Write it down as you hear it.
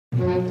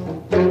Lebanese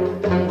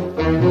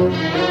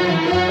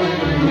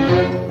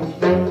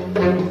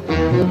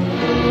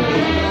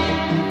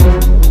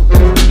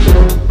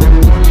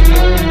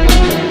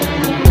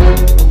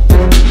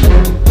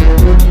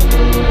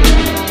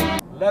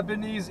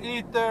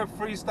Ether,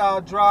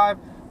 Freestyle Drive.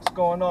 What's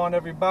going on,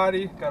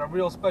 everybody? Got a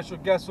real special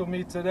guest with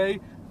me today.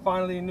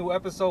 Finally, a new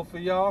episode for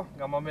y'all.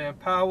 Got my man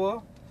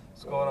Pxwer.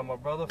 What's going on, my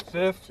brother?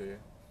 Fifth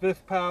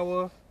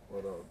Pxwer.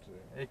 What up, G?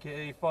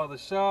 AKA Father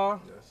Shah.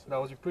 Yes, that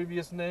was your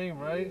previous name,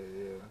 right?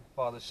 Yeah.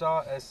 Father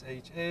Shah,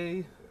 S-H-A.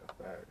 Yeah,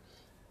 facts.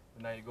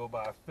 And now you go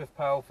by Fifth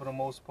Pxwer for the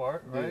most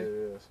part, right?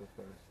 Yeah, that's a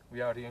fact.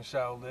 We out here in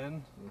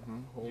Shaolin.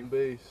 Home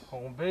base.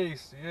 Home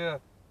base, yeah.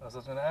 That's what I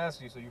was going to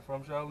ask you. So you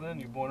from Shaolin?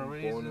 You born and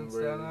raised in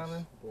Staten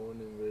Island? Born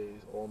and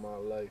raised all my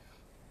life.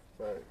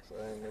 Facts.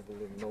 I ain't never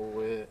lived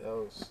nowhere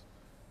else.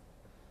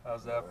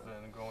 How's that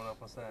been growing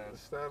up in Staten?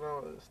 Staten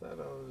Island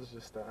is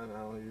just Staten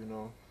Island, you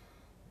know.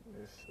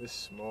 It's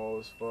small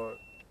as fuck,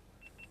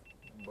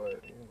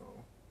 but you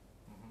know,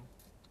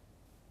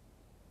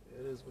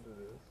 it is what it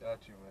is.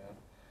 Got you, man.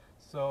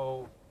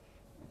 So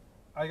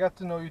I got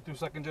to know you through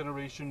Second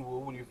Generation Wu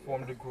when you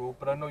formed the group,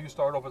 but I know you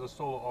started off as a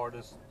solo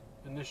artist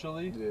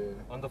initially. Yeah.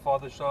 Under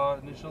Father Shah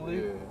initially.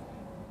 Yeah.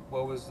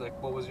 What was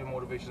your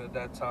motivation at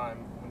that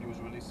time when you was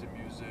releasing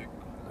music?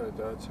 At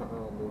that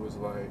time, it was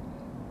like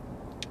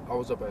I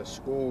was up at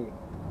school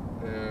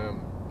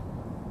and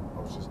I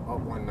was just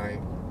up one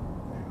night.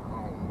 I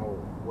don't know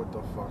what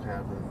the fuck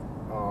happened.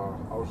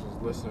 I was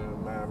just listening to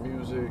mad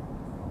music,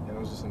 and I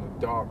was just in the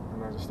dark,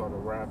 and I just started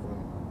writing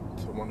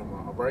to one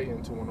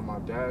of my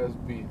dad's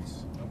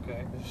beats.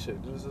 Okay. And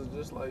shit, this is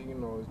just like, you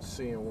know,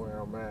 seeing where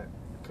I'm at,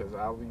 because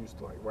I used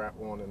to like rap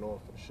on and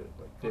off and shit.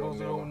 Like, for those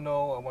who don't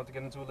know, I want to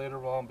get into it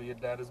later on, but your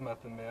dad is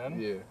Method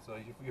Man. Yeah. So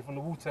you're from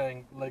the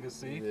Wu-Tang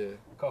legacy. Yeah.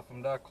 Cut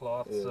from that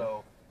cloth. Yeah.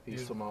 So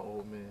peace to my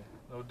old man.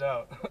 No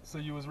doubt. So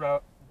you was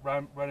writing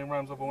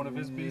rhymes over one of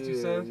his beats, you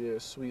said? Yeah,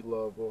 Sweet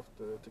Love off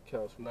the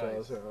Couch 2000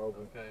 nice.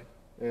 album. Okay.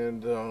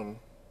 And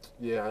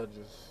yeah,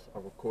 I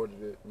recorded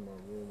it in my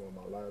room on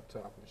my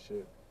laptop and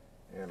shit,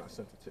 and I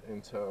sent it to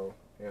Intel,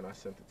 and I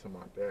sent it to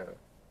my dad,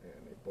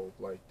 and they both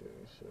liked it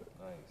and shit.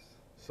 Nice.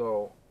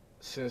 So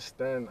since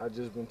then, I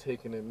just been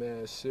taking it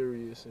mad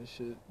serious and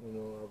shit. You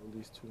know, I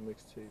released 2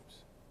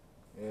 mixtapes,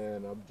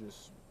 and I've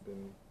just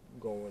been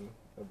going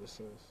ever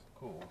since.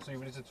 Cool. So you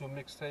released 2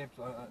 mixtapes.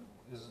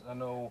 I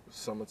know.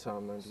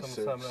 Summertime '96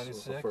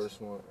 was the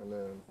first one, and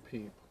then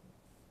Peep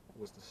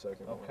was the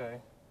second one.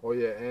 Okay. Oh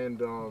yeah, and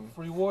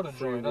Free Water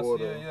joint.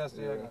 Water. Yes.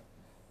 I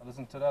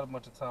listened to that a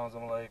bunch of times.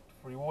 I'm like,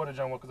 Free Water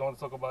joint, because I want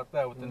to talk about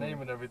that with the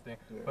name and everything.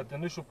 Yeah. But the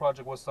initial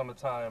project was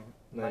Summertime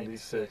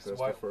 '96. That's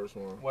the first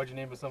one. Why'd you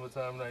name it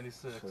Summertime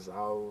 '96? Because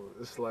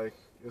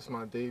it's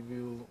my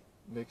debut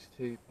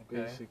mixtape,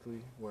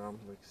 basically, where I'm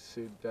like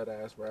dead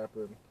ass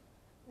rapping,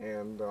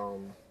 and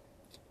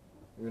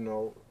you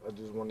know, I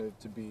just wanted it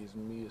to be as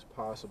me as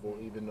possible,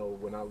 even though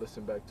when I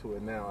listen back to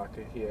it now, I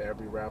could hear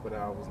every rapper that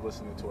I was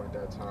listening to at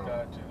that time.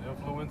 Got you.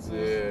 Influences?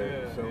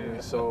 Yeah, feel me?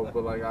 So,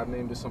 but like, I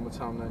named it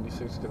Summertime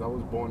 '96 because I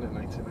was born in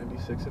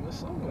 1996 in the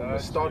summer. The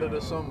start of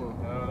the summer.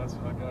 Oh, that's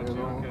what I got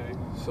you. Okay.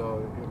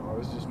 So, you know,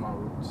 it's just my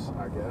roots,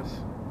 I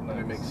guess. Nice. And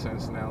it makes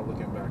sense now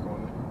looking back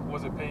on it.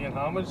 Was it paying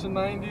homage to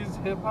 90s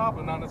hip-hop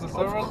or not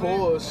necessarily? Of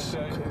course,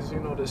 because, you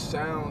know, the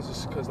sounds,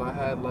 is because I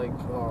had like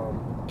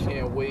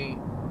Can't Wait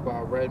by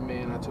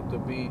Redman. I took the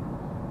beat,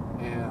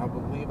 and I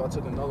believe I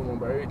took another one,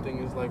 but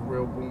everything is like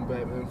real boom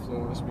bap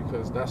influence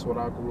because that's what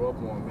I grew up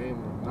on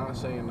mainly. Not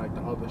saying like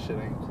the other shit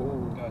ain't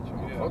cool. Got you.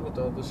 I fuck with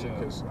the other shit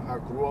because I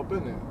grew up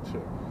in it,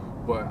 shit.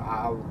 But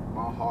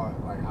my heart,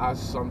 like, I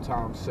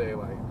sometimes say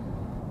like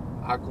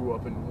I grew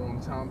up in the wrong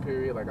time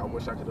period. Like, I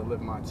wish I could have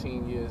lived my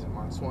teen years in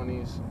my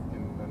 20s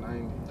in the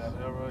 90s. That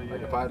era, yeah.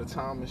 Like, if I had a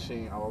time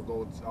machine, I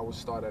would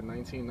start at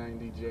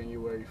 1990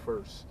 January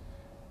 1st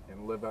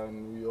and live out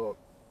in New York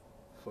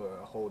for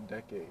a whole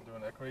decade.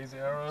 During that crazy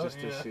era? Just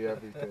to see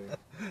everything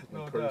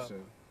in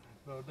person.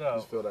 No doubt.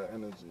 Just feel that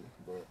energy.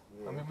 But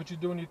yeah. I mean, but you're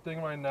doing your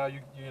thing right now.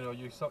 You're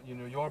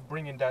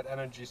bringing that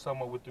energy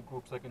somewhat with the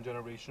group Second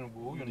Generation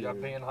Wu. You know,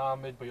 y'all paying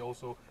homage, but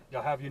y'all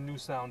have your new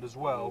sound as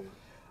well.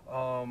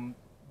 Yeah.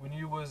 When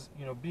you was,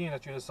 being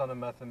that you're the son of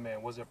Method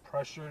Man, was there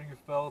pressure you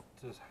felt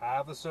to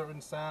have a certain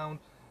sound,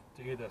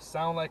 to either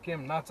sound like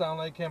him, not sound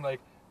like him,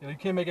 like? You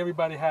can't make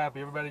everybody happy.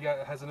 Everybody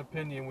has an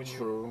opinion when you.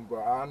 True, but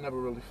I never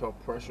really felt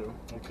pressure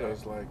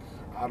because, like,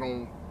 I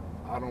don't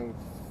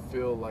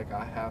feel like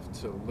I have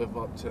to live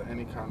up to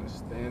any kind of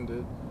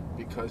standard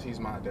because he's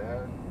my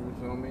dad. You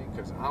feel me?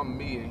 Because I'm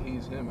me and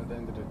he's him at the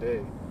end of the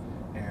day.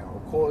 And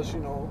of course,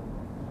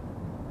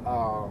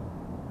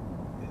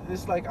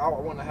 it's like I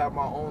want to have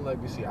my own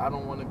legacy. I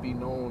don't want to be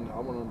known.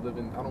 I don't want to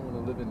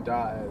live and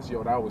die as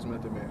that was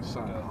Method Man's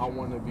son. I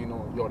want to be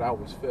known. That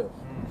was Fifth.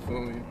 You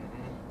feel me?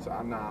 So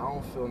I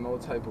don't feel no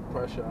type of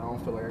pressure. I don't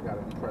feel like I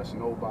gotta impress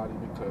nobody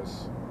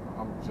because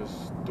I'm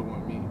just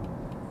doing me.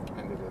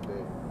 End of the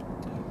day.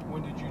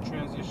 When did you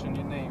transition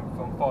your name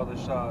from Father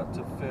Shah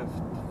to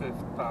Fifth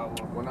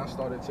Pxwer? When I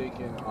started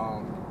taking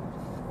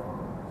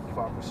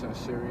 5%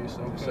 serious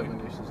of the 7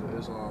 Nations of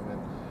Islam,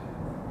 and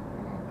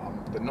I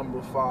the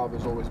number 5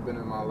 has always been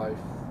in my life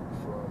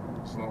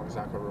for as long as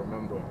I can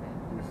remember.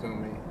 You feel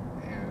me?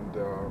 And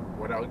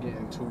without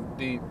getting too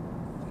deep,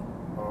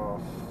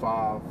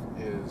 5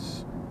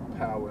 is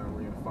power and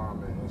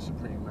refinement and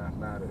supreme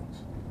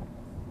mathematics.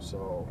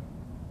 So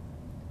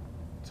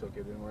took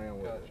it and ran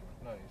with it.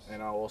 Nice.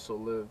 And I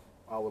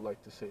would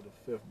like to say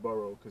the 5th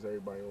borough because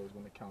everybody always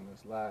want to count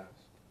us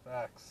last.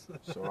 Facts.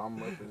 So I'm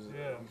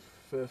representing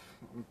 5th.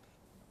 I'm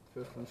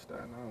 5th from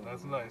Staten Island.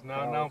 That's nice.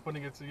 Now I'm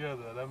putting it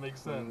together. That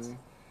makes sense.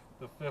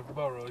 The 5th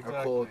borough, exactly.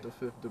 I call it the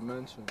 5th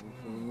dimension. You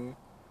feel me?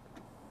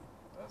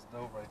 That's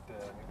dope right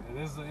there.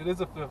 It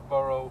is a 5th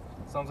borough.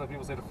 Sometimes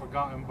people say the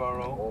forgotten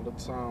borough. All the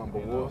time.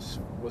 But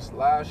what's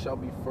last shall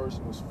be first,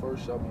 and what's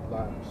first shall be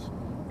last.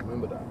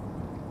 Remember that.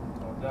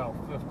 No doubt.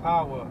 5th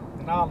power.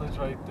 Knowledge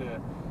right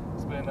there.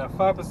 It's been that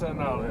 5%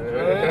 knowledge,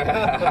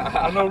 right?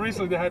 I know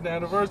recently they had the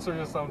anniversary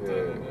or something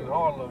in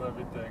Harlem,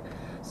 everything.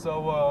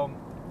 So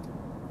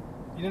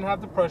you didn't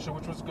have the pressure,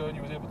 which was good.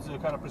 You was able to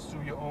kind of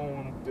pursue your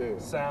own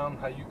sound,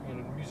 how you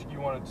know, the music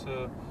you wanted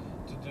to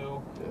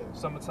do.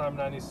 Summertime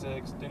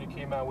 '96. Then you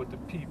came out with the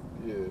Peep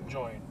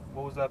joint.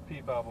 What was that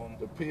Peep album?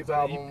 The Peep was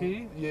album.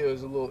 EP? Yeah, it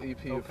was a little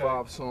EP of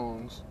 5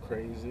 songs.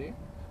 Crazy.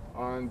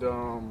 And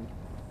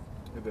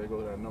there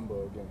go that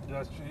number again.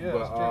 That's true. Yeah, but,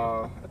 that's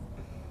true.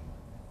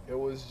 it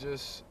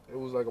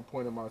was like a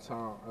point in my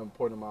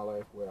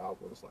life where I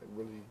was like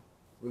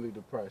really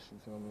depressed, you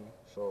feel me?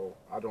 So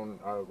I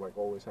like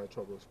always had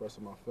trouble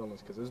expressing my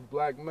feelings because as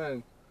black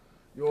men,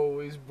 you're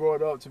always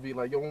brought up to be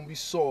like, yo, don't be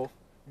soft,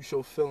 you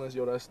show feelings,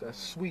 yo, that's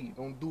sweet,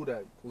 don't do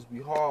that, you're supposed to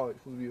be hard,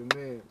 you're supposed to be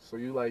a man. So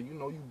you like,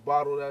 you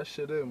bottle that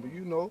shit in, but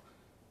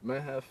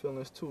men have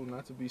feelings too,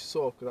 not to be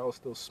soft, because I would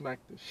still smack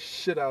the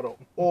shit out of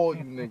all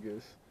you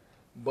niggas.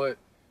 But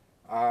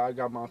I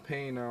got my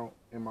pain out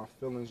and my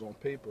feelings on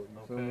paper, you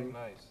feel me?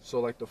 Nice. So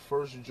like the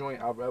first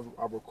joint I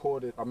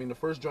recorded, the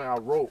first joint I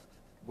wrote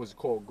was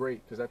called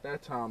Great, because at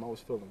that time I was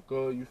feeling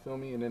good, you feel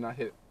me? And then I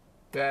hit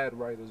bad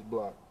writer's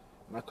block,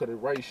 and I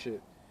couldn't write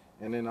shit.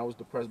 And then I was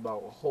depressed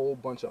about a whole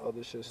bunch of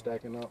other shit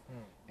stacking up,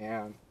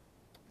 and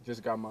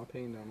just got my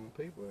pain down on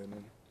paper. And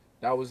then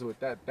that was with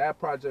that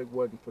project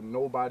wasn't for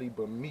nobody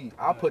but me.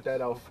 I put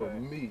that out for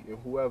me and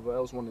whoever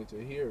else wanted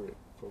to hear it.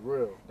 For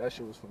real, that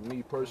shit was for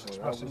me personally.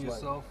 Expressing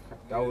yourself.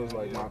 That was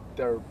like my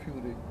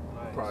therapeutic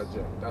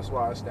project. That's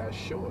why it's that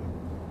short.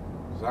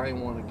 Cause I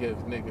didn't want to give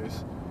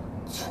niggas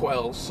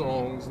 12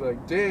 songs.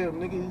 Like, damn,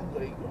 nigga,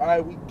 like, all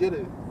right, we get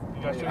it.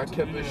 Like, I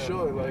kept it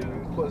short. Like,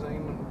 plus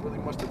ain't really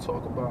much to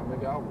talk about,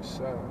 nigga. I was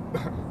sad.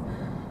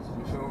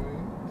 You feel me?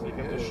 So you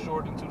kept it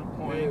short and to the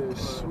point. Yeah,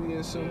 sweet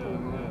and simple,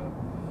 man.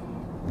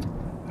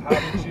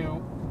 How did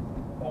you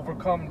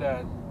overcome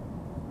that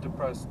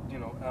depressed,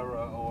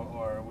 era,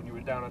 or when you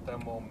were down at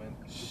that moment?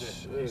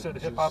 You said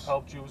hip hop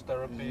helped you, was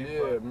therapy.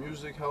 Yeah,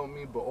 music helped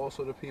me, but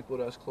also the people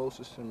that's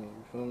closest to me.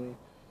 You feel me?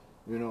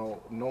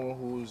 Knowing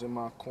who's in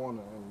my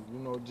corner,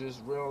 and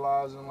just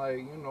realizing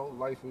like,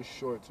 life is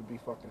short to be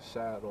fucking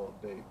sad all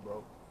day,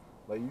 bro.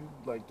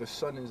 Like the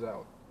sun is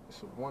out.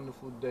 It's a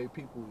wonderful day.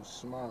 People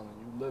smiling.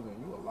 You living.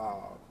 You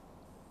alive.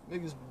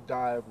 Niggas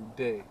die every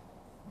day.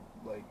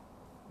 Like,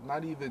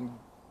 not even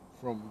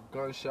from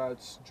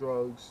gunshots,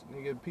 drugs.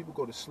 Nigga, people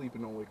go to sleep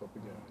and don't wake up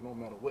again, no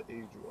matter what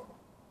age you are.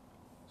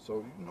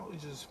 So, you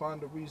just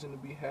find a reason to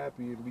be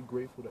happy and be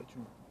grateful that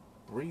you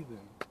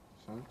breathing,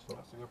 son. So,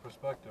 that's a good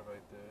perspective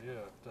right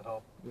there, to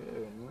help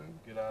man.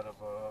 get out of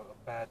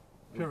a bad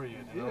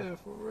period, Yeah,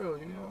 for real,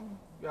 you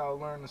gotta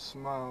learn to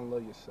smile and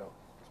love yourself.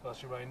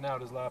 Especially right now,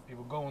 there's a lot of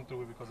people going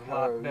through it because of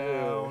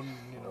lockdown,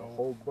 a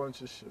whole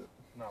bunch of shit.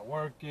 Not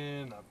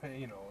working, not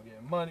paying,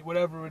 getting money,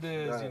 whatever it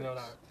is, and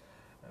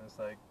it's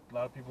like a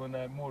lot of people in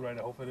that mood right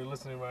now. Hopefully they're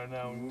listening right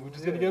now. We're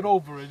just gonna get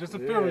over it. Just a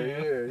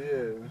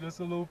period. Just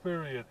a little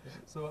period.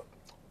 So,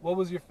 what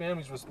was your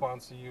family's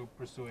response to you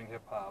pursuing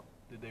hip hop?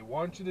 Did they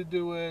want you to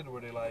do it?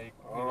 Were they like,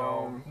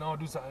 no,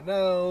 do something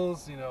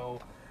else?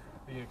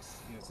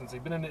 Since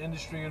they've been in the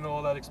industry and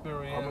all that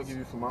experience. I'm gonna give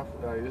you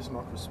this is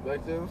my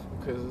perspective,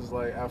 because it's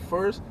like at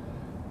first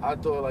I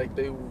thought like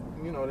they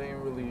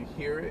didn't really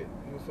hear it.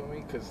 You feel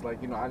me? Because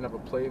like I never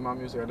played my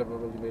music. I never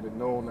really made it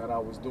known that I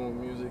was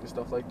doing music and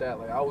stuff like that.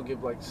 Like I would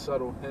give like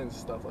subtle hints,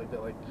 stuff like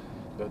that. Like,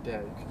 yo,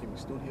 Dad, you could give me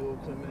studio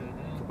equipment.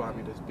 You could buy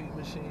me this beat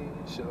machine,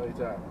 shit like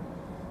that.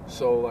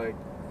 So like,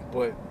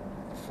 but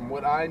from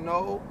what I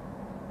know,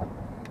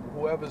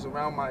 whoever's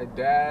around my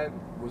dad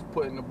was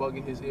putting the bug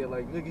in his ear,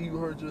 like, nigga, you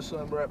heard your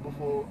son rap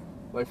before?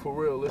 Like, for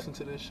real, listen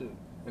to this shit.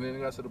 And then it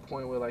got to the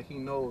point where like he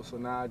knows, so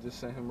now I just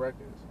sent him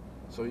records.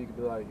 So he could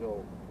be like,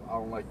 yo, I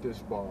don't like this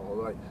bar,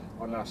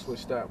 or not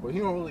switch that. But he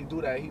don't really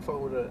do that. He fuck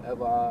with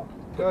whatever I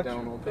put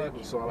down on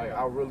paper. So like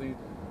I really,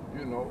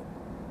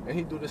 and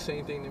he do the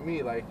same thing to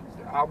me. Like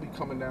I'll be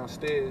coming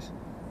downstairs,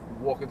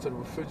 walking to the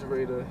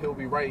refrigerator, he'll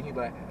be writing, he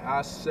like,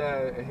 I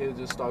said, and he'll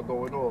just start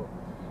going off.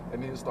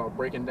 And then he'll start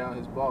breaking down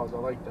his bars. I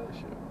like that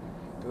shit.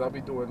 Cause I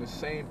be doing the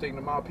same thing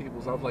to my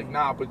peoples. I was like,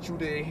 nah, but you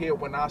didn't hear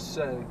when I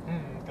said.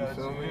 You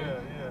feel me?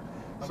 Yeah.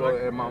 So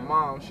and my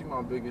mom, she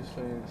my biggest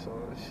fan. So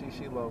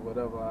she love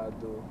whatever I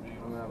do,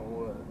 no matter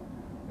what.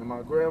 And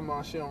my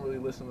grandma, she don't really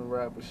listen to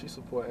rap, but she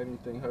support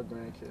anything her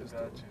grandkids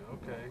Got do. you.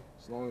 Okay.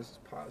 As long as it's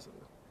positive.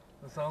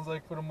 It sounds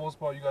like for the most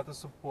part you got the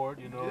support,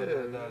 you know,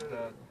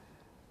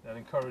 that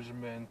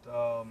encouragement.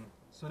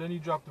 So then you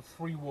dropped the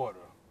Free Water.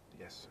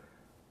 Yes, sir.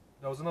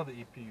 That was another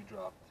EP you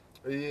dropped.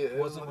 Yeah, it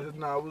was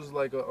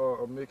like a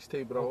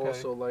mixtape, but Okay. I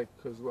also like,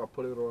 cause I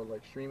put it on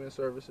like streaming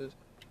services,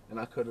 and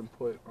I couldn't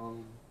put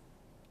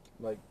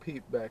like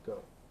Peep back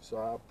up, so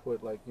I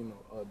put like, you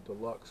know, a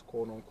deluxe,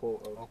 quote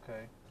unquote, of,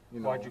 Okay. you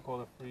know. Why'd you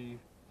call it Free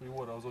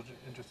Water? I was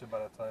interested by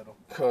that title.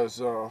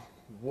 Cause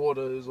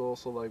water is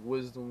also like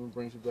wisdom, it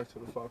brings you back to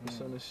the 5%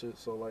 and shit.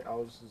 So like I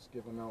was just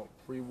giving out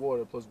free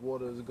water, plus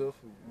water is good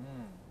for you.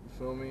 You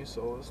feel me?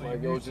 So it's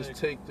like, yo, just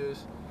take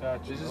this.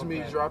 Gotcha. It's just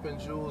me dropping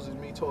jewels, it's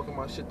me talking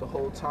my shit the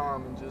whole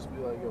time, and just be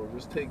like, yo,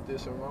 just take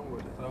this and run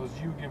with it. So that was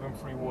you giving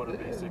free water,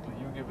 basically.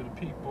 You giving the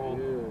people,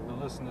 the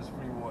listeners,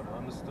 free water.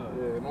 Understood.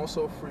 Yeah, and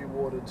also free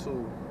water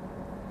too.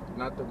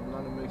 Not a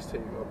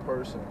mixtape, a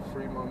person.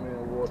 Free my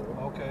man water.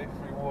 Okay,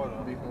 free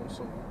water. Be home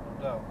soon.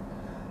 No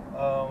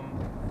doubt.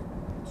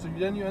 So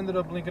then you ended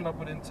up linking up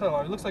with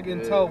Intel. It looks like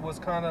Intel was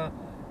kind of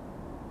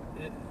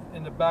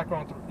in the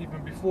background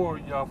even before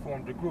y'all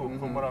formed the group,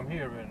 from what I'm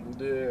hearing.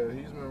 Yeah,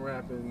 he's been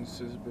rapping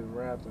since been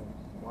rapping.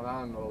 What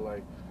I know,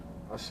 like,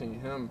 I seen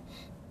him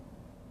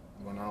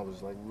when I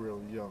was like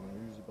real young.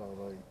 He was about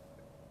like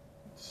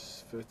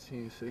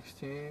 15,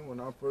 16 when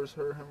I first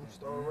heard him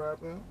start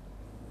rapping.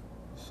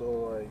 So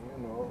like,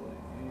 you know,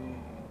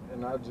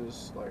 and I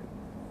just like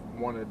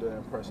wanted to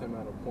impress him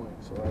at a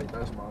point. So like,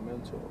 that's my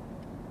mentor.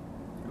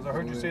 Because I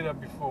heard you say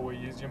that before, where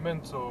he's your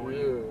mentor.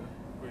 Yeah.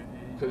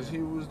 Because he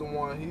was the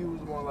one,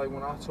 like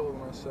when I told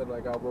him, I said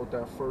like I wrote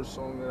that first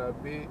song that I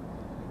beat,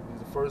 he's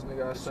the first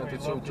nigga I sent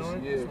it to.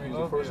 He's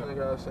the first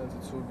nigga I sent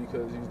it to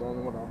because he's the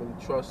only one I really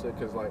trusted.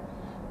 Because like,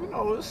 you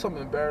know, there's some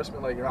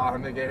embarrassment like,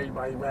 nigga,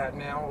 everybody rap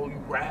now, you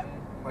rap.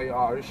 Like,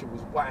 this shit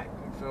was whack,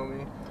 you feel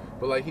me?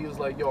 But like, he was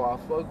like, yo, I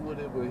fuck with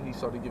it, but he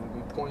started giving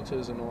me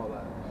pointers and all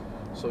that.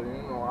 So,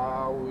 you know,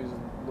 I always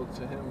look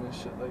to him and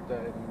shit like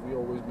that, and we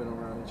always been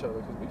around each other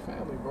because we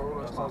family,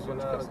 bro. That's my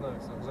first cousin.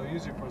 Nice. So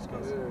he's your first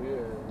cousin.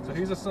 Yeah. So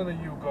he's the son of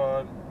you,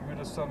 God. You're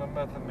the son of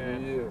Method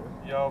Man.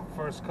 Yeah. Y'all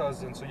first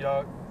cousin. So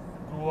y'all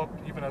grew up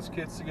even as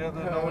kids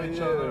together, knowing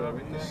each other and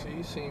everything.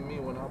 He seen me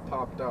when I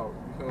popped out.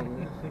 You feel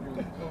me?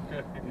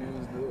 Okay. He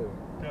was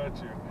there. Got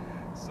you.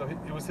 So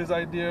it was his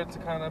idea to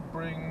kind of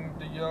bring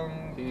the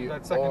young,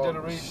 that second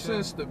generation.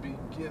 Since the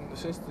beginning,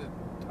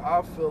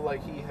 I feel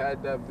like he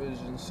had that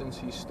vision since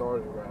he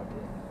started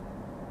rapping.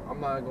 I'm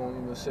not going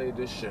to even say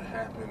this shit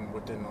happened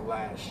within the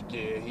last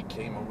year. He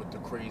came up with the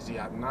crazy,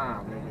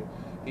 nah, nigga.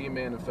 He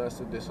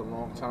manifested this a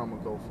long time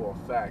ago for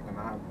a fact, and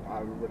I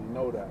already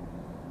know that.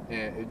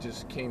 And it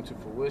just came to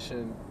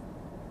fruition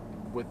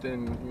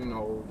within, you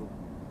know,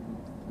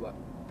 the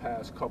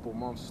past couple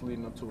months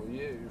leading up to a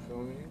year, you feel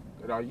me?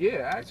 A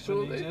year,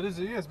 actually.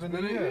 It's been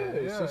a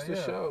year. Since the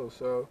show,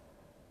 so,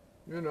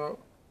 you know.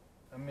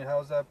 I mean,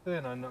 how's that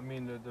been? I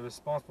mean, the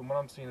response from what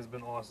I'm seeing has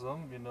been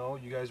awesome. You know,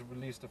 you guys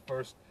released the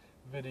first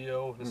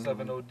video, the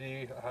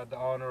 7OD. I had the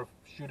honor of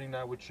shooting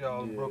that with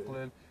y'all in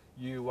Brooklyn.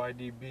 You,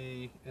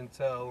 YDB,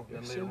 Intel,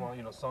 and later on,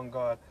 you know, Sun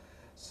God.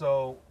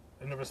 So,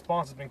 and the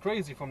response has been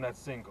crazy from that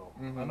single.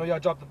 I know y'all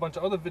dropped a bunch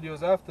of other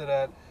videos after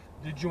that.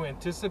 Did you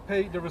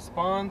anticipate the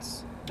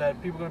response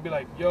that people are gonna be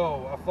like,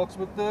 yo, I fucks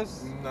with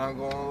this? Not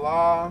gonna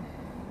lie,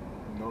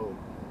 no.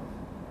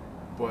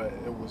 But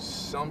it was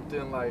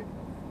something like,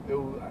 it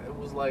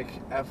was like,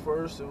 at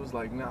first it was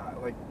like, nah,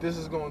 like this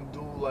is gonna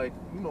do like,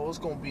 you know, it's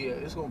gonna be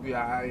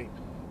alright.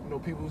 You know,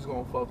 people's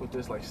gonna fuck with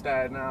this like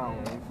Staten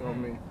Island, you feel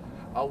me?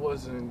 I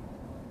wasn't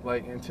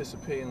like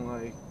anticipating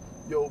like,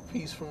 yo,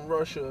 peace from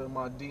Russia in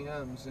my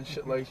DMs and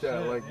shit like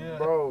that.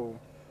 Bro,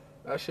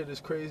 that shit is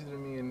crazy to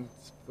me, and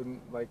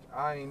like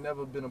I ain't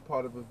never been a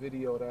part of a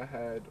video that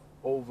had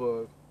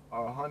over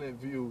 100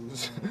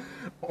 views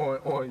on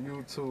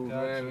YouTube,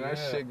 man. And that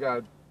shit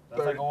got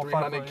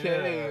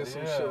 300K and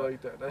some shit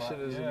like that. That shit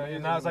is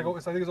amazing. Now it's like, I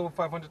think it's over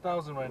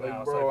 500,000 right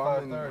now. Bro,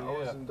 it's like I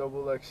was in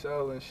double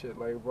XL and shit.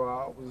 Like,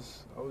 bro,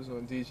 I was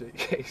on DJ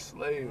K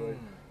Slay. Like,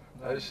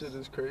 that shit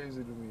is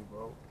crazy to me,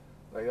 bro.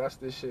 Like, that's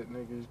the shit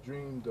niggas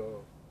dreamed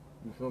of.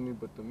 You feel me?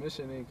 But the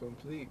mission ain't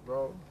complete,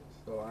 bro.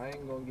 So I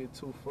ain't gonna get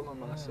too full of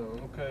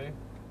myself. Okay.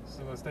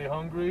 So gonna stay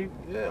hungry?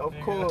 Yeah, of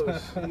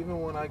course.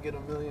 Even when I get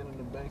 $1 million in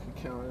the bank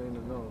account, it ain't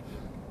enough.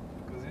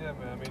 Cause man,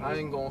 I mean, I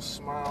ain't gonna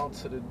smile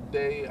to the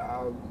day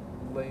I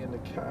lay in the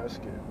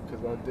casket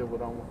because I did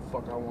what I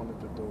wanted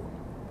to do.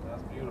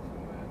 That's beautiful,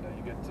 man. That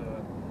you get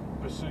to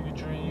pursue your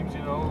dreams,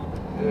 you know.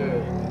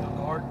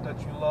 The art that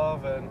you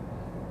love and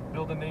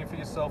build a name for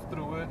yourself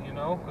through it, you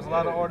know. Because a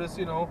lot of artists,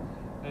 you know,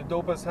 they're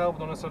dope as hell, but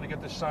don't necessarily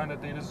get the shine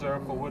that they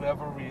deserve for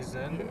whatever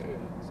reason.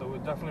 So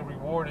it's definitely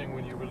rewarding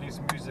when you release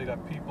music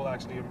that people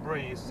actually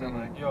embrace and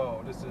like,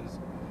 yo, this is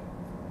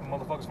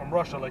motherfuckers from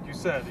Russia, like you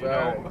said, you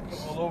know,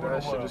 all over the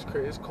world. That shit is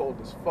crazy. It's cold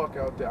as fuck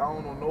out there. I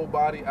don't know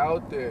nobody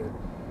out there.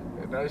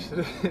 And that shit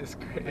is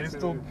crazy. They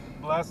still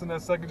blasting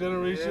that second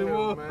generation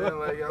wolf? Man,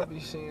 like I be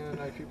seeing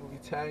like people be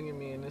tagging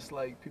me and it's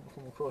like people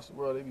from across the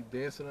world, they be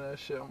dancing to that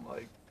shit. I'm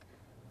like,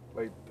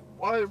 Like,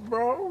 what,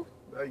 bro?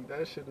 Like,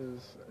 that shit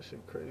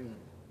crazy.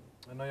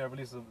 I know you have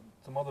released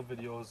some other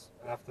videos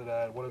after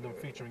that. One of them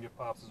featuring your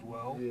pops as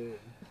well. Yeah.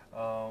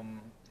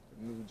 Um,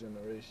 New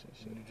generation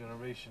shit. New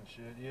generation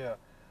shit. Yeah.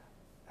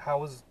 How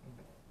was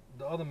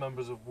the other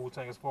members of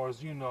Wu-Tang, as far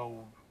as you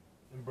know,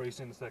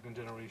 embracing the second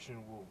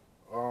generation Wu?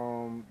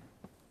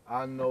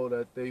 I know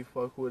that they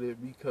fuck with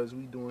it because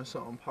we doing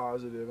something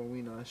positive and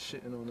we not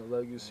shitting on the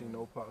legacy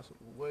no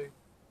possible way.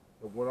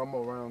 But when I'm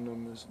around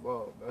them, it's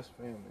love. That's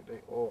family.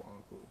 They all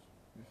uncles.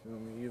 You feel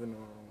me? Even though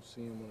I don't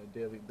see them on a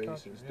daily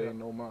basis, Yeah. they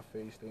know my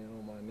face, they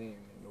know my name,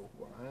 they know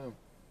who I am.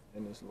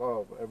 And it's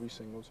love every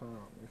single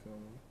time. You feel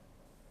me?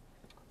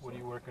 What are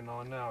you working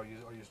on now? Are you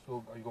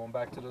going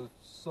back to the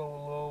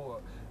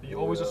solo? Are you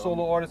always a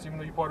solo artist, even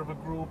though you're part of a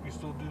group? You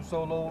still do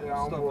solo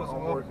stuff as well?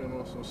 I'm working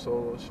on some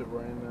solo shit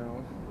right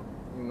now.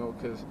 You know,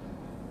 cause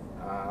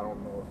I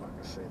don't know if I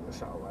can say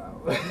this out loud.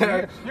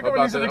 You can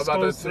release an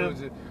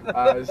exclusive.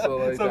 Alright, so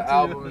like the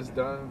album is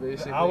done,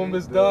 basically. The album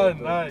is done.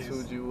 The Nice.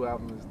 2G Wu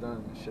album is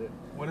done and shit.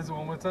 What is it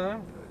one more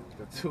time?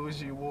 The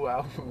 2G Wu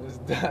album is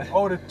done.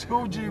 Oh, the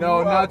 2G Wu.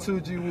 No, not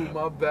 2G Wu.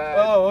 My bad.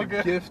 Oh, okay.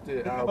 The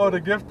Gifted album. Oh,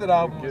 the Gifted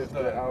album The is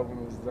Gifted done.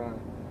 album is done.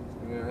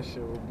 And that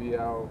shit will be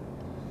out.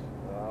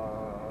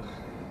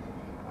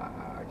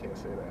 I can't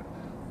say that,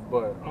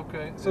 but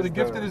okay. So the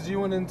Gifted done. is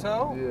you and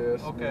Intel?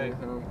 Yes. Okay.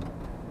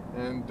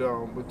 And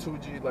with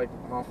 2G, like,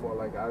 my fault,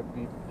 like, I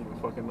be even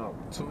fucking up.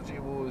 2G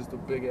Wu is the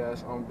big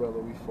ass umbrella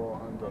we fall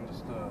under.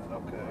 Understood.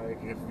 Okay.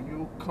 Like, if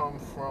you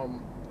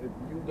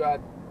got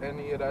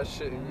any of that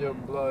shit in your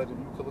blood, and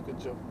you could look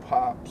at your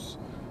pops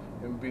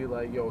and be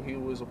like, yo, he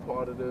was a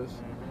part of this,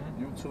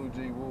 you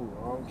 2G Wu.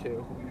 I don't care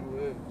who you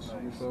is.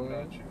 Nice. You feel me?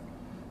 Got you.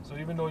 So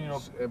even though, you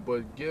know.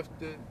 But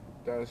Gifted,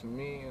 that's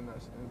me and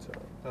that's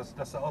Intel.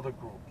 That's the other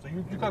group. So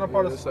you kind of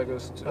part of. It's like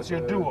that's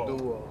your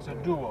duo. It's a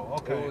duo.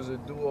 Okay. It was a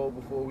duo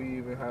before we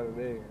even had a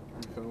name.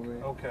 You feel me?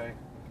 Okay.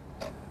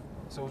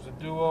 So it's a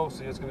duo.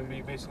 So it's gonna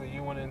be basically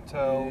you and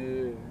Intel.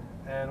 Yeah.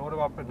 And what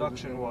about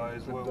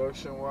production-wise?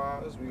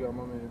 Production-wise, we got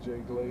my man Jay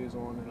Glaze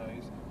on it.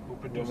 Nice. Who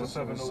produces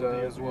 7 Zeph,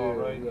 OD as well,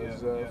 right? We got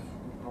Zeph.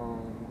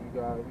 We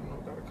got a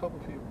couple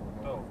people.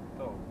 Dope.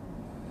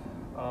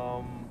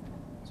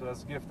 So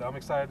that's Gifted. I'm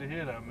excited to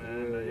hear that,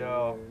 man.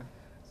 Yeah.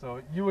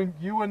 So you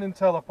and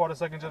Intel are part of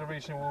second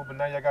generation Wu, but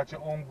now you got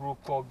your own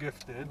group called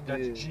Gifted.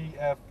 That's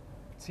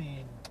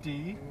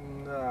GFTD.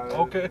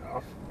 Nah. Okay.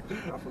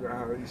 I forgot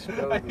how you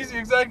spell it.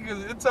 Exactly,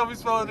 because Intel be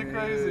spelling it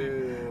crazy.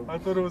 Yeah. I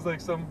thought it was like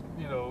some,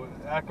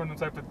 acronym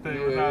type of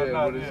thing.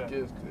 But it's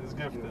Gifted. It's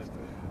Gifted.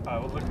 All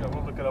right, we'll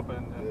look it up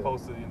and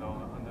post it,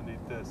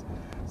 underneath this.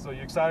 So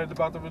you excited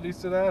about the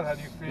release of that? How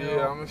do you feel?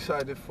 Yeah, I'm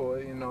excited for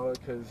it,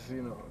 because,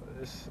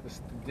 it's the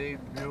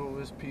debut.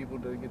 It's people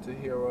that get to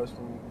hear us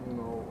from,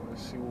 and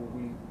see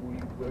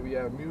where we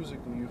at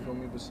musically, you feel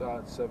me,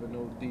 besides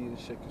 7OD and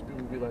shit. Because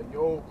people be like,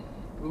 yo,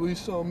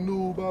 release something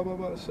new, blah, blah,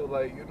 blah. So,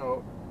 like,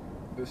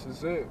 this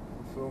is it.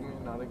 You feel me?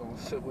 Now they're going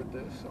to sit with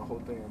this. I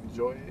hope they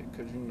enjoy it.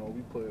 Because,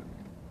 we put,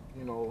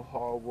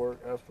 hard work,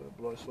 effort,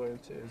 blood, sweat,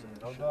 and tears in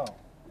No doubt.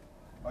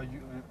 Are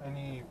you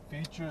any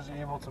features you're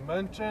able to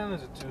mention?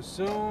 Is it too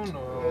soon?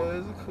 Or? Yeah,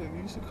 there's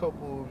a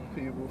couple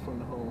people from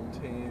the home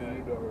team.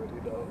 Okay. You already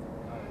know.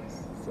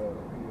 Nice. So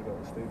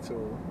stay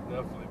tuned.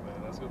 Definitely,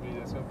 man. That's gonna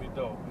be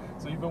dope.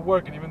 So you've been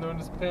working even during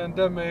this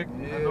pandemic.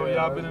 Yeah, I know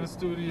y'all been in the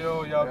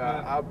studio.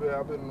 I've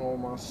been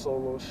on my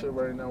solo shit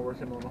right now,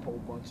 working on a whole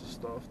bunch of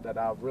stuff that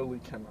I really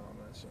cannot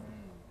mention.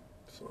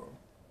 So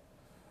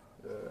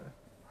yeah,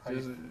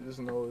 just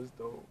know it's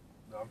dope.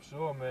 I'm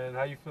sure, man.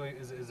 How you feel?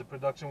 Is the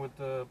production with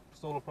the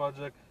solo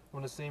project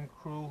from the same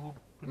crew who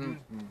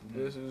produced?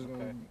 This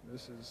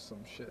is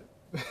some shit.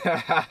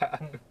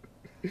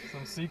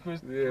 Some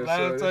secret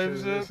lab type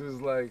shit. This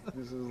is like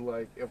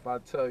if I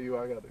tell you,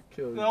 I gotta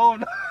kill you. No.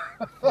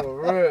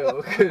 For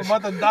real. I'm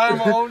about to die on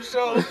my own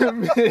show. For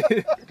real,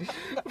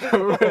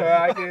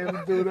 I can't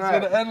even do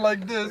that. It's gonna end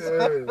like this.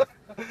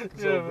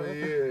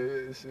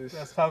 It's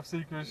that's top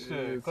secret shit.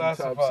 It's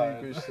classified.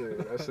 Top secret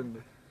shit. That's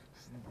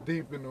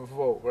deep in the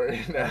vault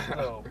right now. That's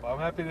dope. I'm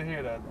happy to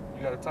hear that.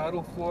 You got a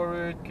title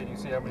for it? Can you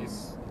see how many?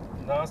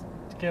 No,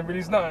 you can't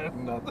release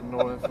nothing.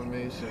 No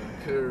information.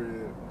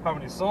 Period. How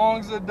many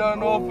songs are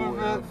done off of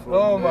it?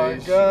 Oh my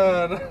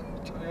god! I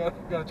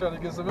gotta try to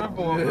get some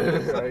info on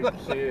this. I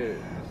can't.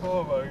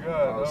 Oh my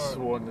god! I was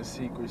sworn to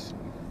secrecy.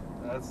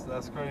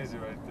 That's crazy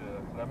right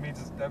there. That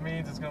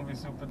means it's gonna be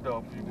super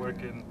dope. You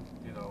working,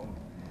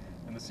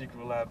 in the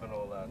secret lab and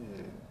all that.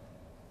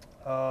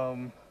 Yeah.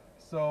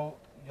 So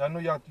I know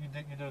you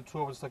did a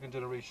tour with Second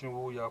Generation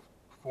Wu. Y'all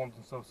performed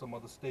in some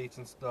other states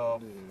and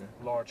stuff.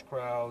 Yeah. Large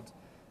crowds.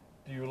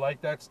 Do you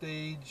like that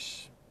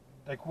stage?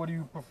 Like, what do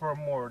you prefer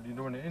more? Do you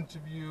doing the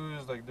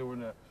interviews, like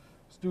doing a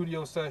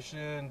studio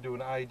session, doing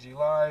the IG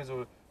lives,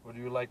 or do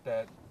you like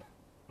that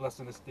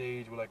blessing the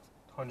stage with like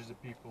hundreds of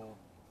people?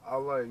 I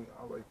like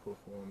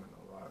performing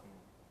a lot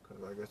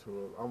because I get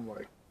I'm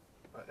like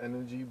an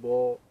energy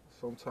ball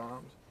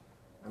sometimes,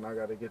 and I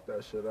gotta get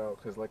that shit out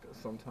because like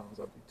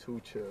sometimes I be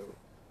too chill,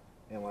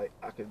 and like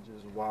I could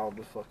just wild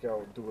the fuck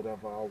out, do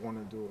whatever I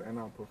want to do, and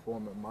I'm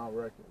performing my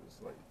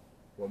records like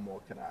what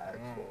more can I ask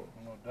for?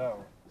 No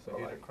doubt. So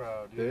Get like, a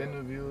crowd, the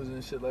interviews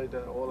and shit like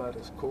that, all that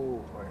is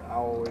cool. Like I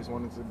always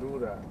wanted to do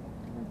that,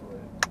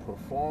 but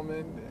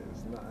performing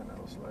is nothing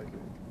else like it.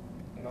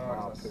 In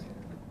my opinion.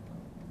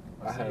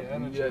 I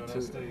have yet to,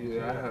 stage,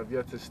 I have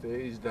yet to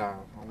stage dive.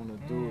 I want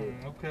to do it.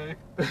 Okay.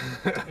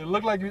 It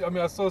looked like you. I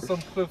mean, I saw some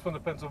clips from the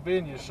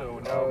Pennsylvania show.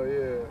 Now. Oh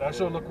yeah. That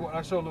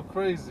show looked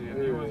crazy.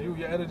 And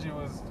your energy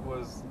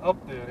was up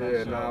there. In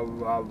that show.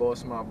 And I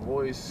lost my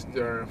voice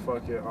during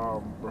fucking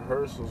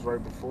rehearsals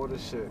right before the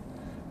shit,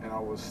 and I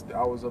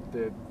was up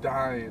there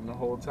dying the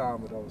whole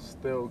time, but I was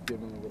still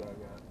giving it what I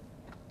got.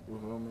 You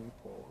feel me?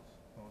 Pause.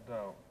 No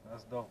doubt.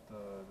 That's dope.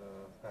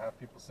 To have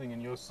people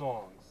singing your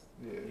songs.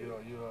 Yeah.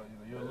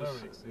 Your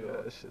lyrics.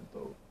 Yeah, that shit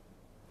dope.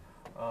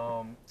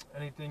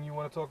 Anything you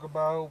want to talk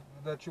about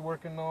that you're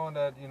working on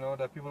that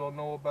that people don't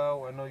know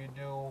about? I know you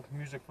do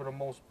music for the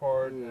most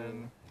part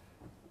and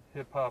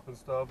hip hop and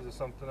stuff. Is there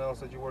something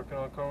else that you're working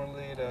on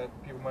currently that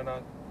people might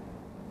not?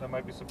 That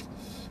might be.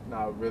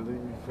 Not really.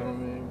 You feel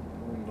me?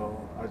 You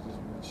know, I just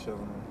been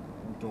chilling,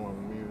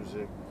 doing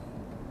music.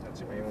 That's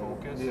your main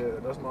focus? Yeah,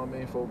 that's my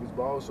main focus.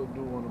 But I also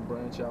do want to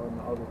branch out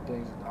into other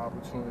things that the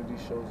opportunity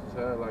shows us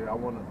had. Like I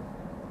want to.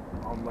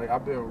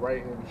 I've been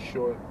writing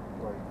shorts,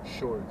 like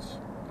skits.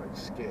 Like like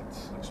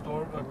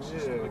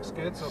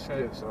skits,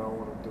 okay. Skits that I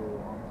want to do,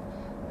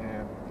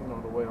 and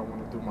the way I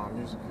want to do my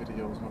music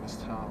videos when it's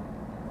time,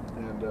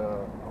 and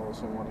I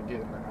also want to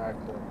get into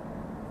acting.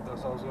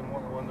 That's what I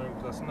was wondering.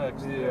 That's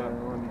next. Yeah, I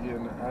want to get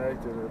into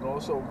acting and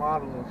also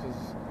modeling,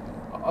 cause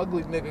an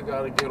ugly nigga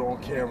gotta get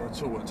on camera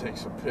too and take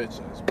some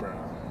pictures, bro.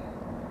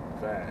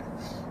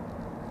 Facts.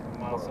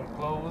 Model some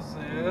clothes,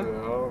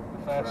 the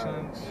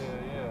fashion, facts.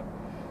 yeah.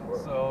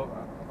 So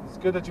it's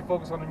good that you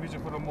focus on the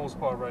music for the most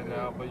part right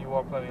now, but you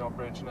are planning on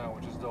branching out,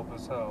 which is dope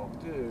as hell.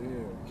 Yeah.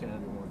 Can't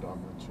be one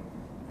dimension.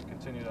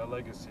 Continue that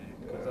legacy,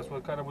 because that's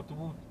what the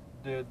Wu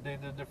did. They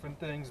did different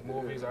things: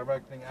 movies,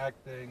 directing,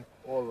 acting,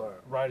 all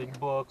that, writing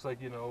books, like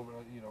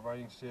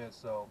writing shit.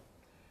 So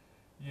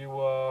you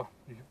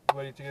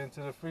ready to get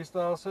into the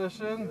freestyle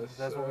session? Yes,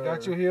 that's sir. what we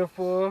got you here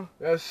for.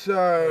 Yes,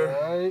 sir.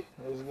 All right.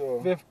 Let's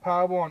go. Fifth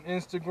Power on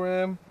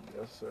Instagram.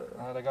 Yes, sir.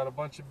 All right, I got a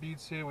bunch of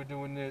beats here. We're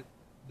doing it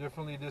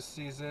differently this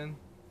season.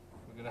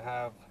 We're gonna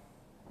have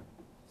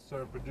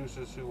certain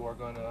producers who are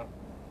gonna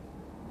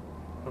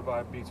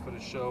provide beats for the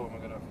show, and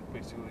we're gonna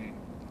basically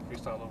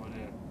freestyle over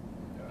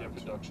their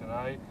production. All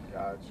right.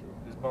 Got you.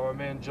 This is by my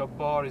man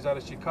Jabbar. He's out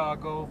of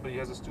Chicago, but he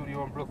has a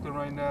studio in Brooklyn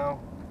right now.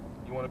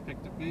 You wanna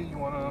pick the beat? You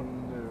wanna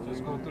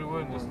just go through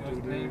it and just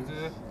his names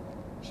there?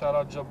 Shout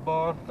out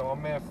Jabbar. Got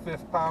my man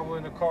Fifth Power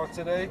in the car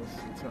today.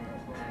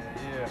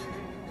 Yeah.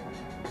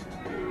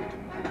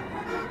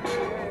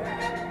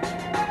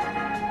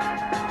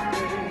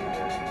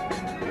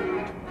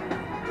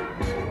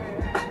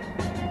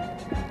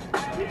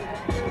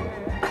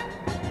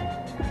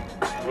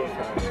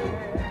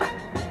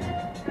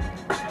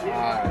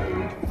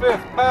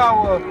 Fifth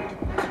Power.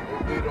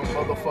 Be the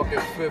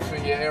motherfucking fifth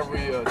in your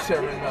area,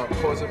 tearing up,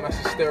 causing mass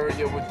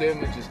hysteria with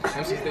damages.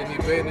 MCs, they need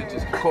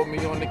bandages. Caught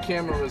me on the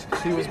cameras.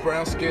 He was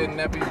brown skinned,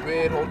 nappy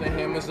bed, holding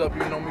hammers up.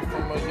 You know me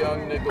from a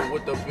young nigga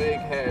with a big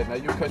head. Now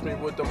you catch me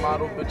with the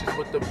model bitches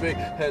with the big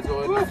heads,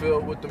 or in the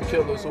field with them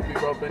killers who be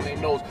rubbing their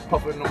nose,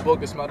 puffing them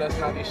boogers. Smell that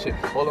snotty shit.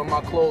 All of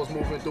my clothes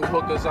moving through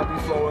hookers. I be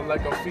flowing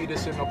like a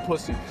fetus in a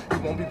pussy. You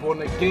won't be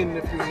born again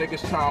if you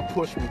niggas try and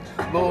push me.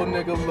 Little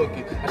nigga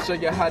looky, I show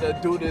you how to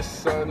do this,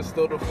 son.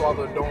 Still the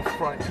father, don't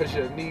front, cause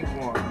you need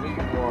one.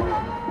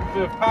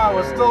 Fifth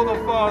Power, still the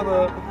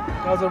father.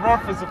 That was a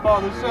reference to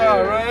Father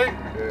Shaw, right?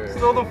 Yeah.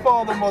 Still the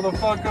father,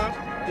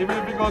 motherfucker. Even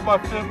if he goes by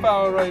Fifth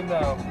Power right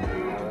now.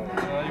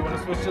 You want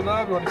to switch it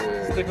up? You want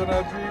to stick on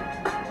that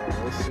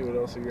beat? Let's see what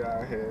else we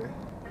got here.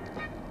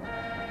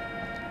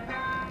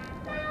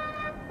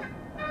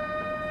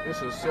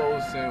 This is so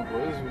simple.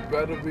 This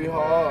better be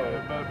hard.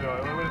 Yeah, it better be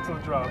hard. We'll wait until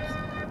it drops.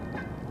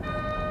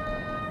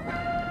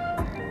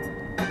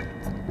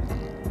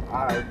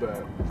 I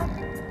bet.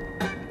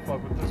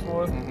 Fuck with this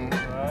one?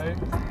 Alright.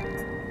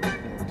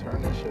 Yeah,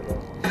 turn that shit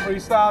off.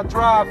 Freestyle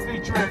Drive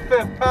featuring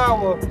Fifth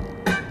Power.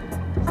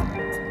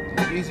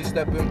 Easy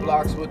stepping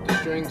blocks with the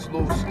strings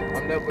loose.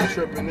 I'm never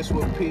tripping, this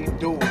what P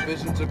do.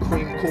 Visions of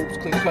cream coops,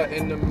 clean cut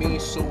in the mean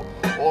suit.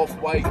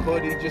 Off-white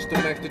hoodie, just to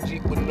match the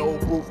Jeep with no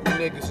roof. You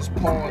niggas is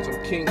pawns,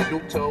 I'm King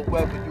Duke to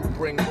whoever you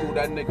bring through.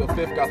 That nigga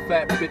Fifth got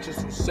fat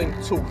bitches who sing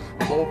too.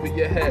 I'm over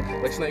your head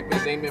like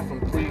snipers aiming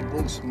from 3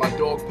 roofs. My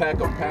dog pack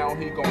a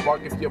pound, he gon'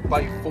 bark if you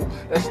bite fool.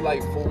 That's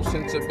life, fool,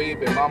 since a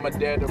baby. Mama,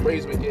 dad to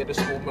raise me, yeah, the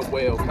school me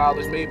well.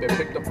 College made me,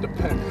 picked up the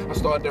pen. I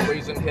started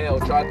raising hell,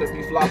 tried to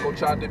be Flacco,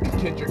 tried to be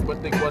Kendrick,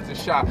 but they wasn't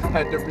shot.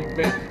 Had to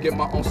revamp, get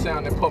my own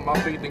sound and put my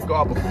faith in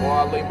God before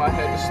I lay my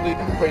head to sleep.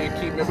 Pray and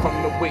keep me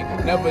from the weight.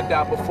 Never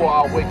die before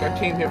I wake. I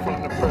came here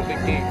from the pearly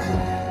gates.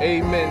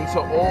 Amen to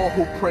all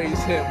who praise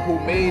him, who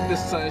made the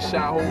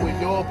sunshine, who we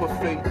all put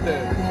faith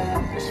in.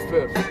 It's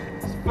Fifth.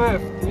 It's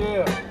Fifth,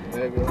 yeah.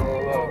 Nigga,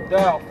 hold up. No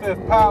doubt.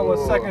 Fifth Power,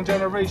 Whoa. second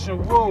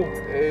generation Woo.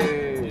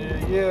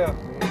 Hey. Yeah.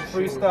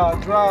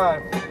 Freestyle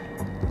Drive.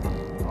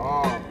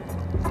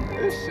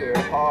 This shit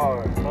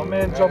hard. My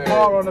man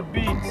Jabbar on the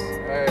beats.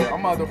 Hey,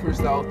 I'm about to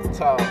freestyle off the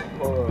top.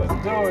 Hold up.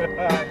 Let's do it,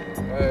 man.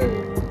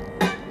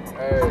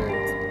 Hey,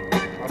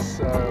 I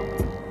said,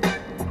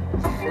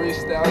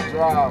 freestyle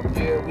drive,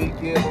 yeah, we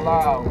get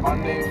loud. My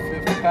name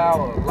Fifth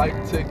Power, like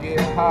to get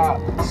high,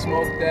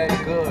 smoke that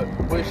good.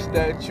 Wish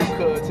that you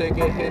could take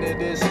a hit of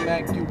this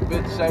smack, you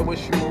bitch. I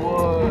wish you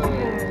would.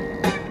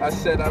 I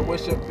said I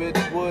wish a bitch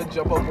would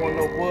jump up on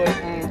the wood,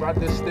 ride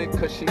the stick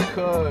 'cause she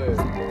could.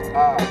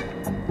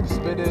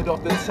 Spit it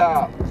off the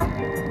top.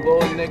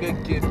 Little nigga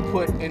get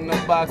put in the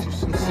box, you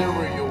some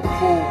cereal,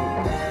 food.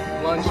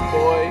 Lunch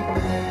boy,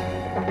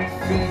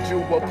 feed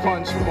you a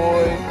punch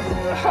boy.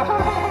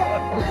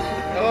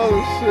 Oh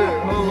shit,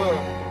 hold up.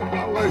 I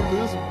like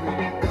this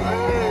beat.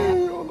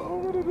 Hey, hold on,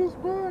 what is this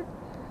back?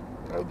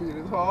 That beat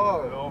is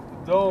hard. Off the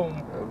dome.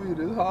 That beat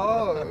is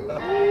hard.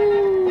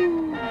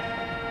 Ooh.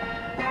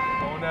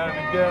 Going at it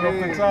again off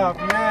the top,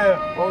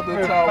 yeah. Off the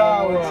Fifth top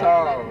Power. one more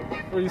time.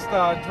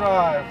 Freestyle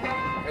drive.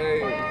 Hey,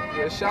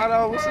 yeah, shout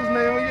out, what's his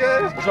name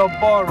again? It's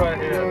Jabbar right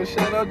here. Yo,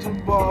 shout out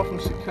Jabbar from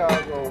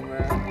Chicago,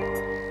 man.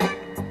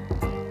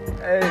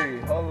 Hey,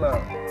 hold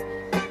up.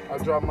 I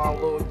dropped my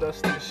little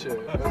dusty shit.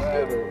 Let's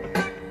get it.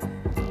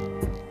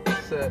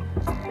 Set.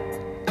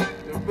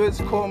 The bitch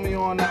called me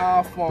on the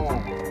iPhone.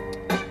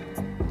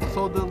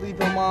 Told her leave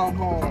her mom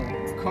home.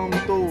 Come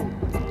through,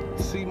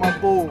 see my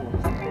boo.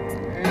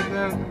 And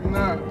then,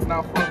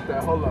 nah, fuck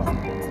that. Hold up.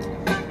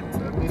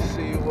 Let me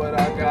see what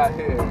I got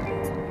here.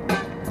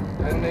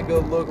 That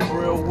nigga look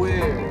real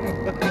weird.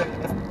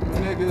 You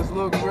niggas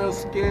look real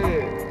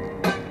scared.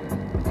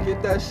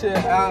 Get that shit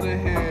out of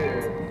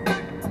here.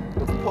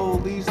 The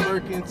police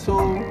lurking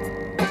too.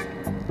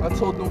 I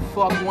told them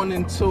fuck 1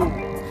 and 2.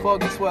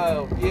 Fuck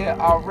 12. Yeah,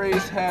 I'll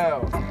raise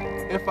hell.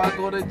 If I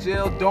go to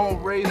jail, don't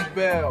raise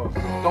bail.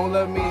 Don't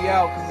let me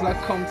out, 'cause I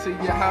come to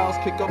your house,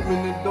 kick up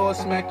in the door,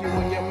 smack you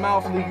in your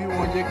mouth, leave you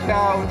on your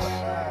couch.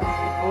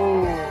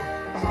 Ooh,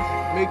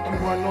 make you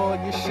run all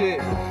your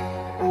shit.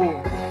 Ooh,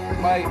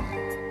 might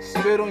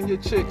spit on your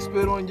chicks,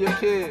 spit on your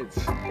kids.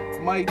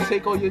 Might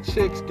take all your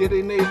chicks, get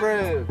in their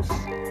ribs.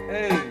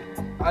 Hey,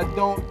 I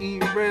don't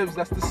eat ribs,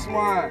 that's the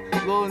swine.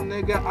 Little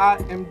nigga, I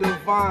am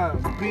divine.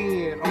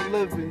 Being, I'm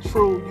living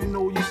true, you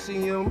know you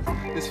see him.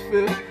 It's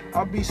Fifth,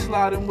 I be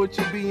sliding with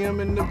your BM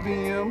in the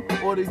BM.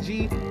 Or the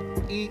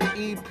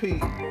GEEP.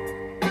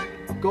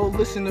 Go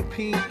listen to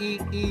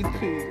PEEP.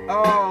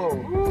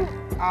 Oh,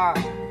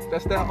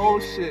 that's that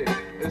old shit.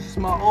 It's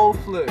my old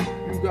flip.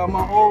 You got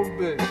my old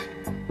bitch.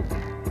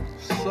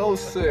 So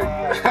sick.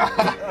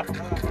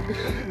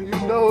 You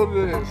know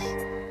this.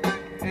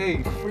 Hey,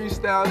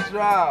 freestyle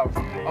drive.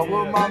 I'm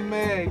with my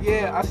man.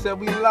 Yeah, I said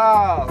we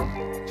live.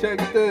 Check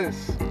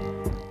this.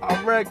 I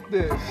wreck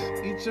this.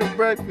 Eat your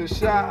breakfast.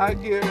 Shot, I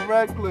get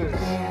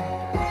reckless.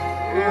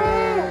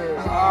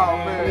 Yeah. Oh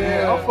man.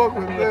 Yeah, I'll fuck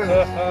with this.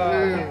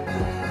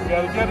 Yeah. We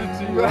gotta get it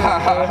to you. We're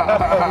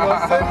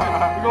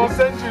gonna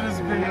send you this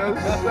video.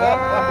 Yes,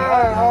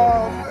 sir.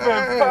 Oh,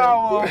 Fifth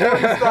Power,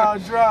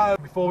 freestyle drive.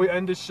 Before we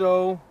end the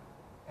show,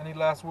 any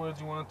last words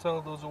you want to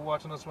tell those who are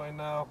watching us right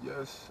now?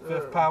 yes, sir.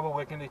 Fifth Power,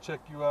 where can they check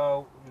you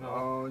out? You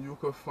know, You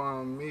can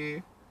find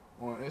me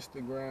on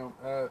Instagram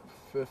at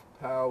Fifth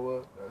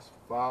Power. That's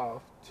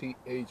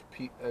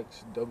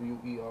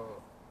 5THPXWER.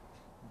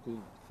 You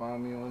can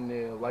find me on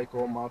there. Like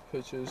all my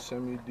pictures.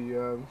 Send me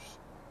DMs.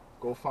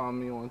 Go find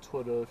me on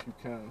Twitter if you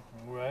can.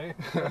 right?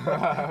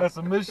 That's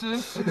a mission.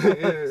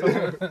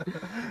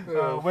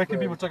 Where can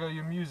people check out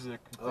your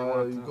music? If they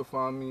want You to? can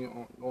find me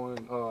on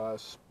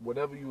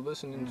whatever you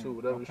listening to,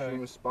 whatever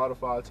streaming,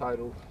 Spotify,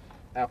 Tidal,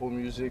 Apple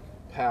Music,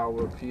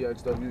 Power,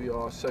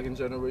 PXWER, second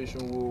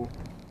generation Woo.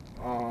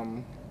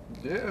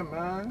 Yeah,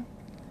 man.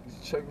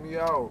 Check me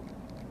out.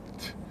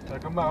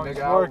 Check them out. He's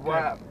Nigga, I working.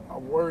 rap.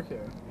 I'm working.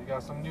 You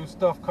got some new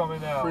stuff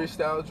coming out.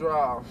 Freestyle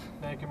drive.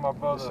 Thank you, my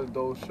brother. It's a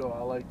dope show.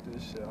 I like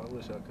this shit. I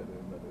wish I could have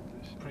invented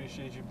this shit.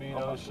 Appreciate you being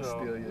I'm on about the to show.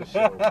 steal your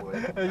show, boy.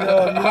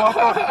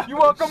 You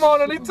want to come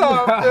on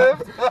anytime,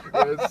 Fifth?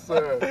 Yes,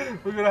 sir.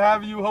 We're gonna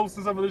have you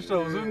hosting some of the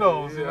shows. Who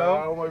knows? You know.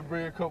 I might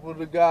bring a couple of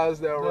the guys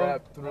that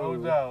rap through. No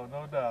doubt,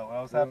 no doubt.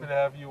 I was happy to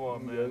have you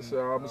on, man. Yes,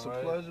 sir. It's a All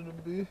right. pleasure to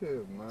be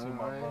here, man. To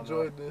my I brother.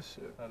 enjoyed this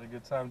shit. Had a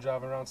good time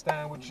driving around,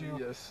 standing with you,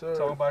 Yes, sir.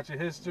 talking about your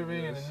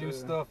history and Yes, the new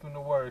sir. stuff in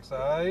the works. All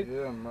right.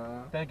 Yeah,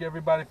 man. Thank you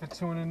everybody for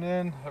tuning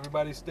in.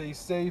 Everybody stay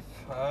safe.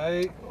 All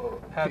right.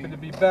 Happy Peace. to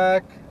be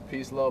back.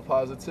 Peace, love,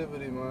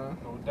 positivity, man.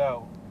 No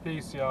doubt.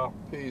 Peace, y'all.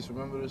 Peace.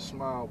 Remember to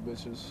smile,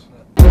 bitches.